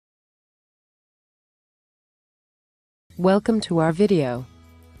Welcome to our video.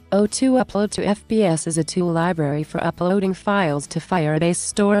 O2 Upload to FBS is a tool library for uploading files to Firebase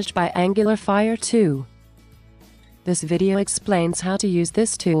Storage by Angular2. This video explains how to use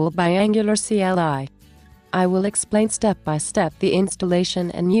this tool by Angular Cli. I will explain step by step the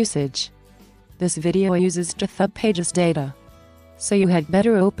installation and usage. This video uses GitHub pages data, so you had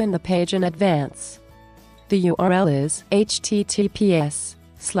better open the page in advance. The URL is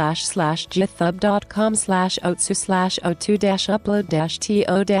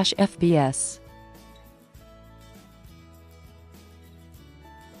https://github.com/o2/upload-to-fbs.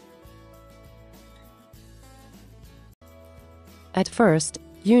 At first,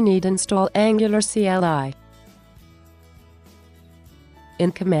 you need install Angular Cli.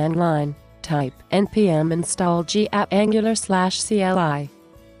 In command line, type npm install g-app angular/cli.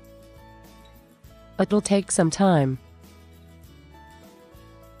 It'll take some time.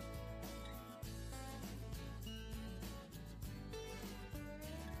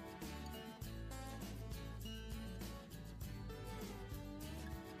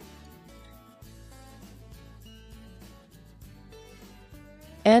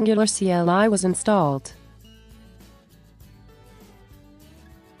 Angular Cli was installed.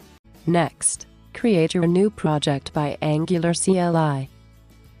 Next, create your new project by Angular Cli.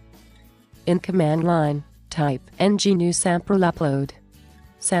 In command line, type ng new sample upload.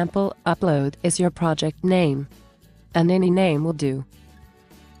 Sample upload is your project name, and any name will do.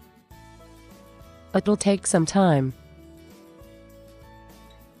 It'll take some time.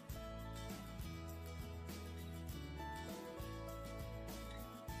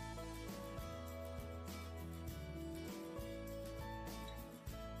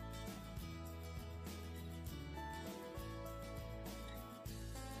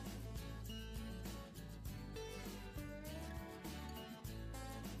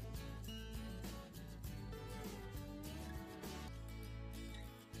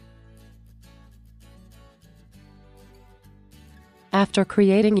 After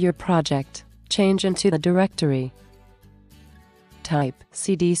creating your project, change into the directory. Type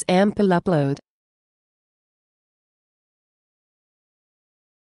cd sample upload.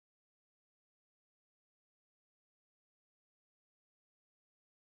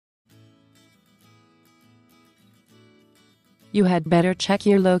 You had better check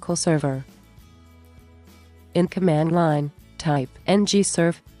your local server. In command line, type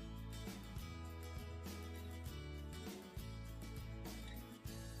ngserv.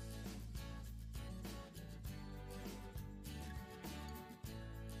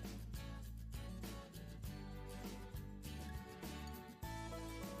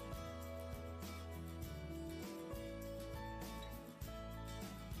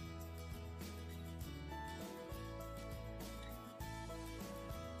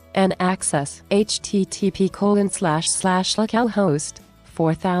 And access http://localhost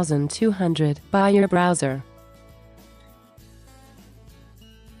 4200 by your browser.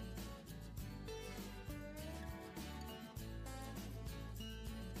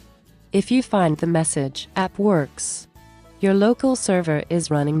 If you find the message "App works," your local server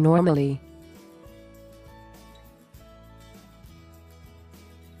is running normally.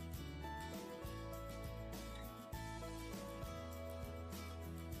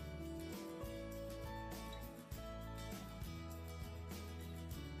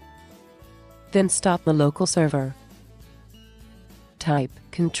 Then stop the local server. Type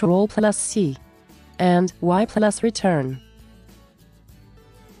Ctrl+C and Y+return.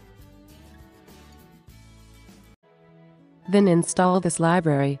 Then install this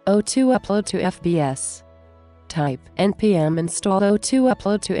library, O2 Upload to FBS. Type npm install O2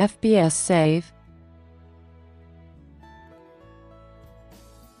 Upload to FBS save.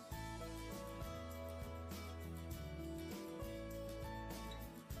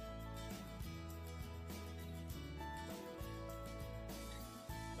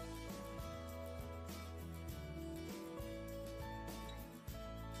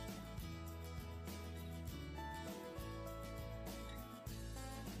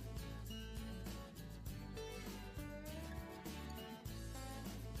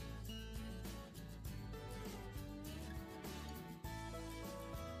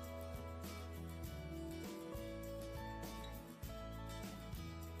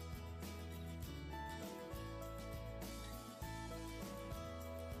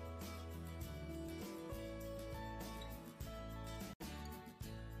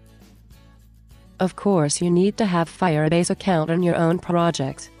 Of course, you need to have Firebase account on your own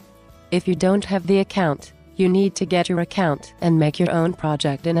project. If you don't have the account, you need to get your account and make your own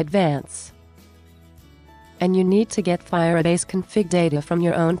project in advance. And you need to get Firebase config data from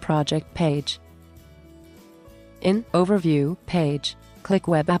your own project page. In Overview page, click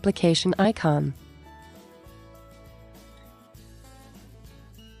Web Application icon.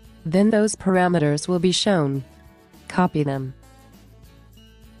 Then those parameters will be shown. Copy them.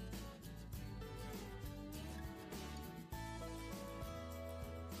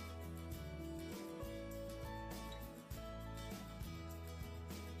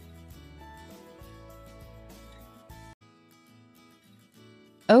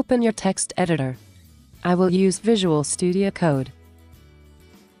 Open your text editor. I will use Visual Studio Code.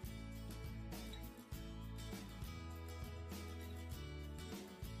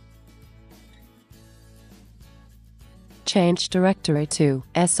 Change directory to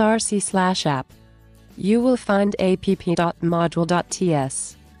src/app. You will find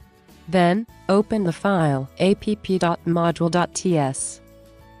app.module.ts. Then, open the file app.module.ts.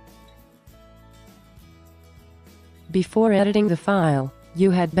 Before editing the file,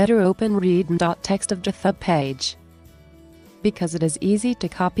 you had better open Readme.txt of GitHub page, because it is easy to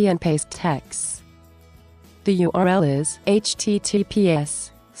copy and paste texts. The URL is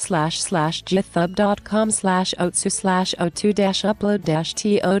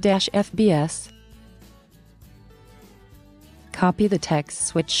https://github.com/otsu/o2-upload-to-fbs. Copy the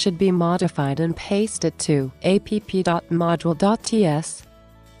text which should be modified and paste it to app.module.ts.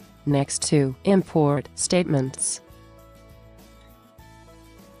 Next to import statements.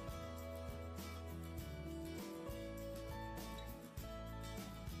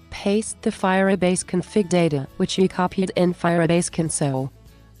 Paste the Firebase config data which you copied in Firebase Console.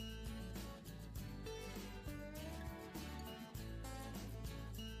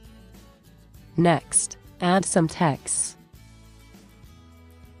 Next, add some text.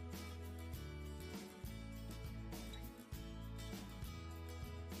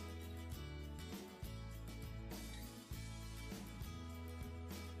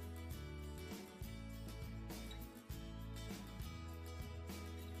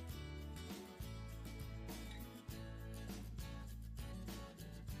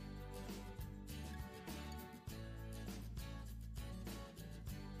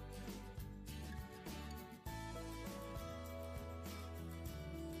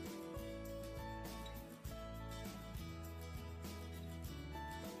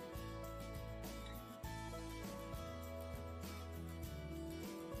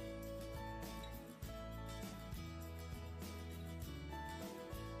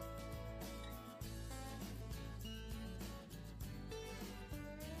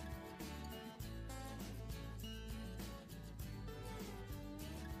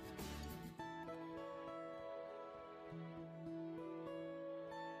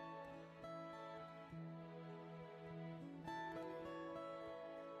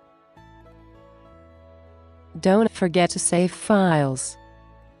 Don't forget to save files.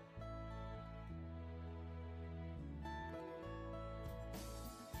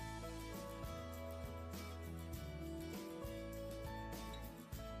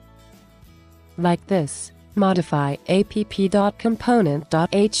 Like this, modify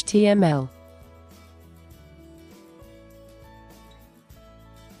app.component.html.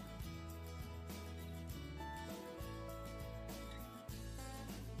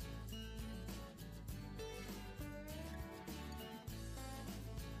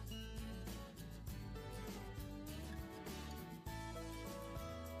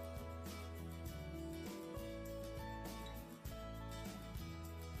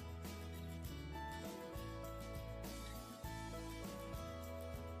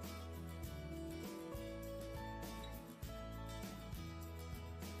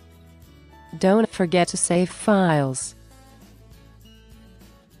 Don't forget to save files.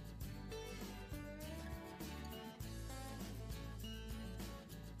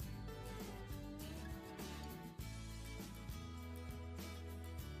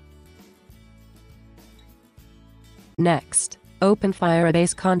 Next, open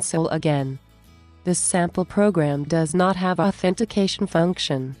Firebase Console again. This sample program does not have authentication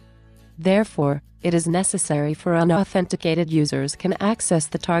function. Therefore, it is necessary for unauthenticated users can access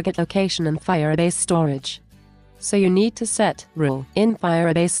the target location in Firebase Storage. So you need to set rule in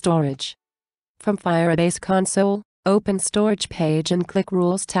Firebase Storage. From Firebase Console, open Storage page and click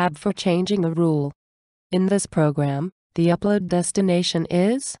Rules tab for changing a rule. In this program, the upload destination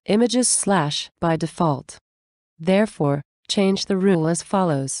is images/ by default. Therefore, change the rule as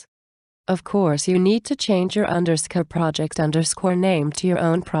follows. Of course, you need to change your _project _name to your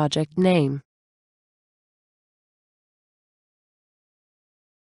own project name.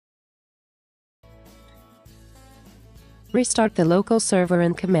 Restart the local server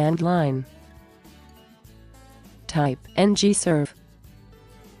in command line. Type ngserve.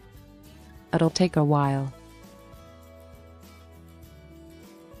 It'll take a while.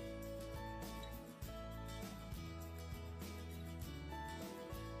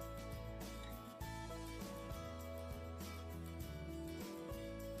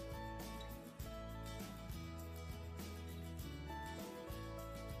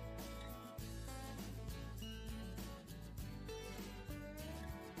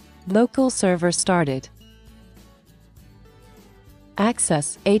 Local server started.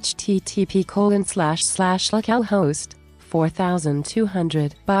 Access http://localhost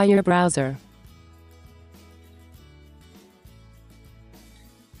 4200 by your browser.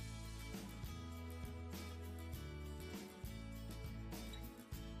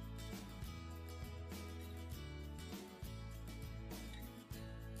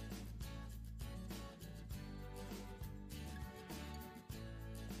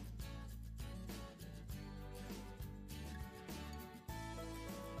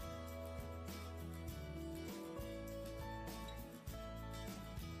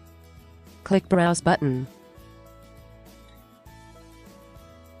 Click Browse button.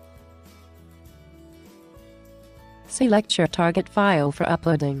 Select your target file for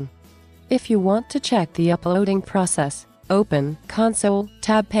uploading. If you want to check the uploading process, open Console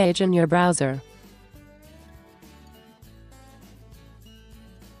tab page in your browser.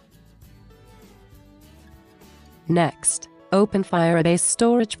 Next, open Firebase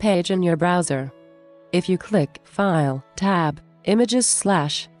Storage page in your browser. If you click File tab,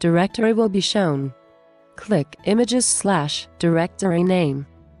 Images/Directory will be shown. Click Images/Directory name.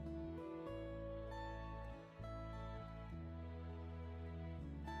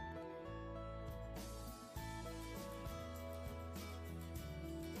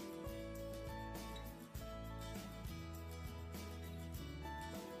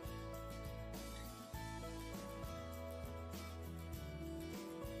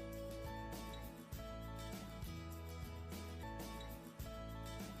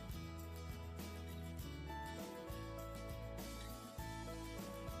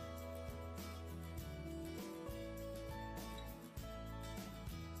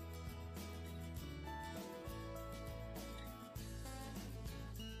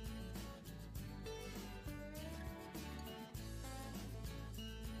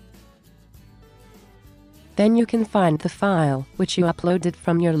 Then you can find the file which you uploaded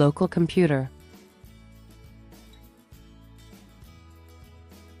from your local computer.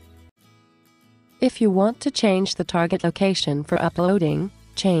 If you want to change the target location for uploading,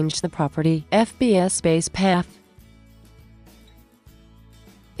 change the property FBS base path.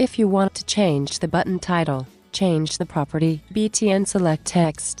 If you want to change the button title, change the property BTN select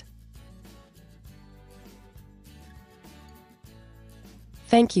text.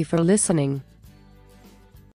 Thank you for listening.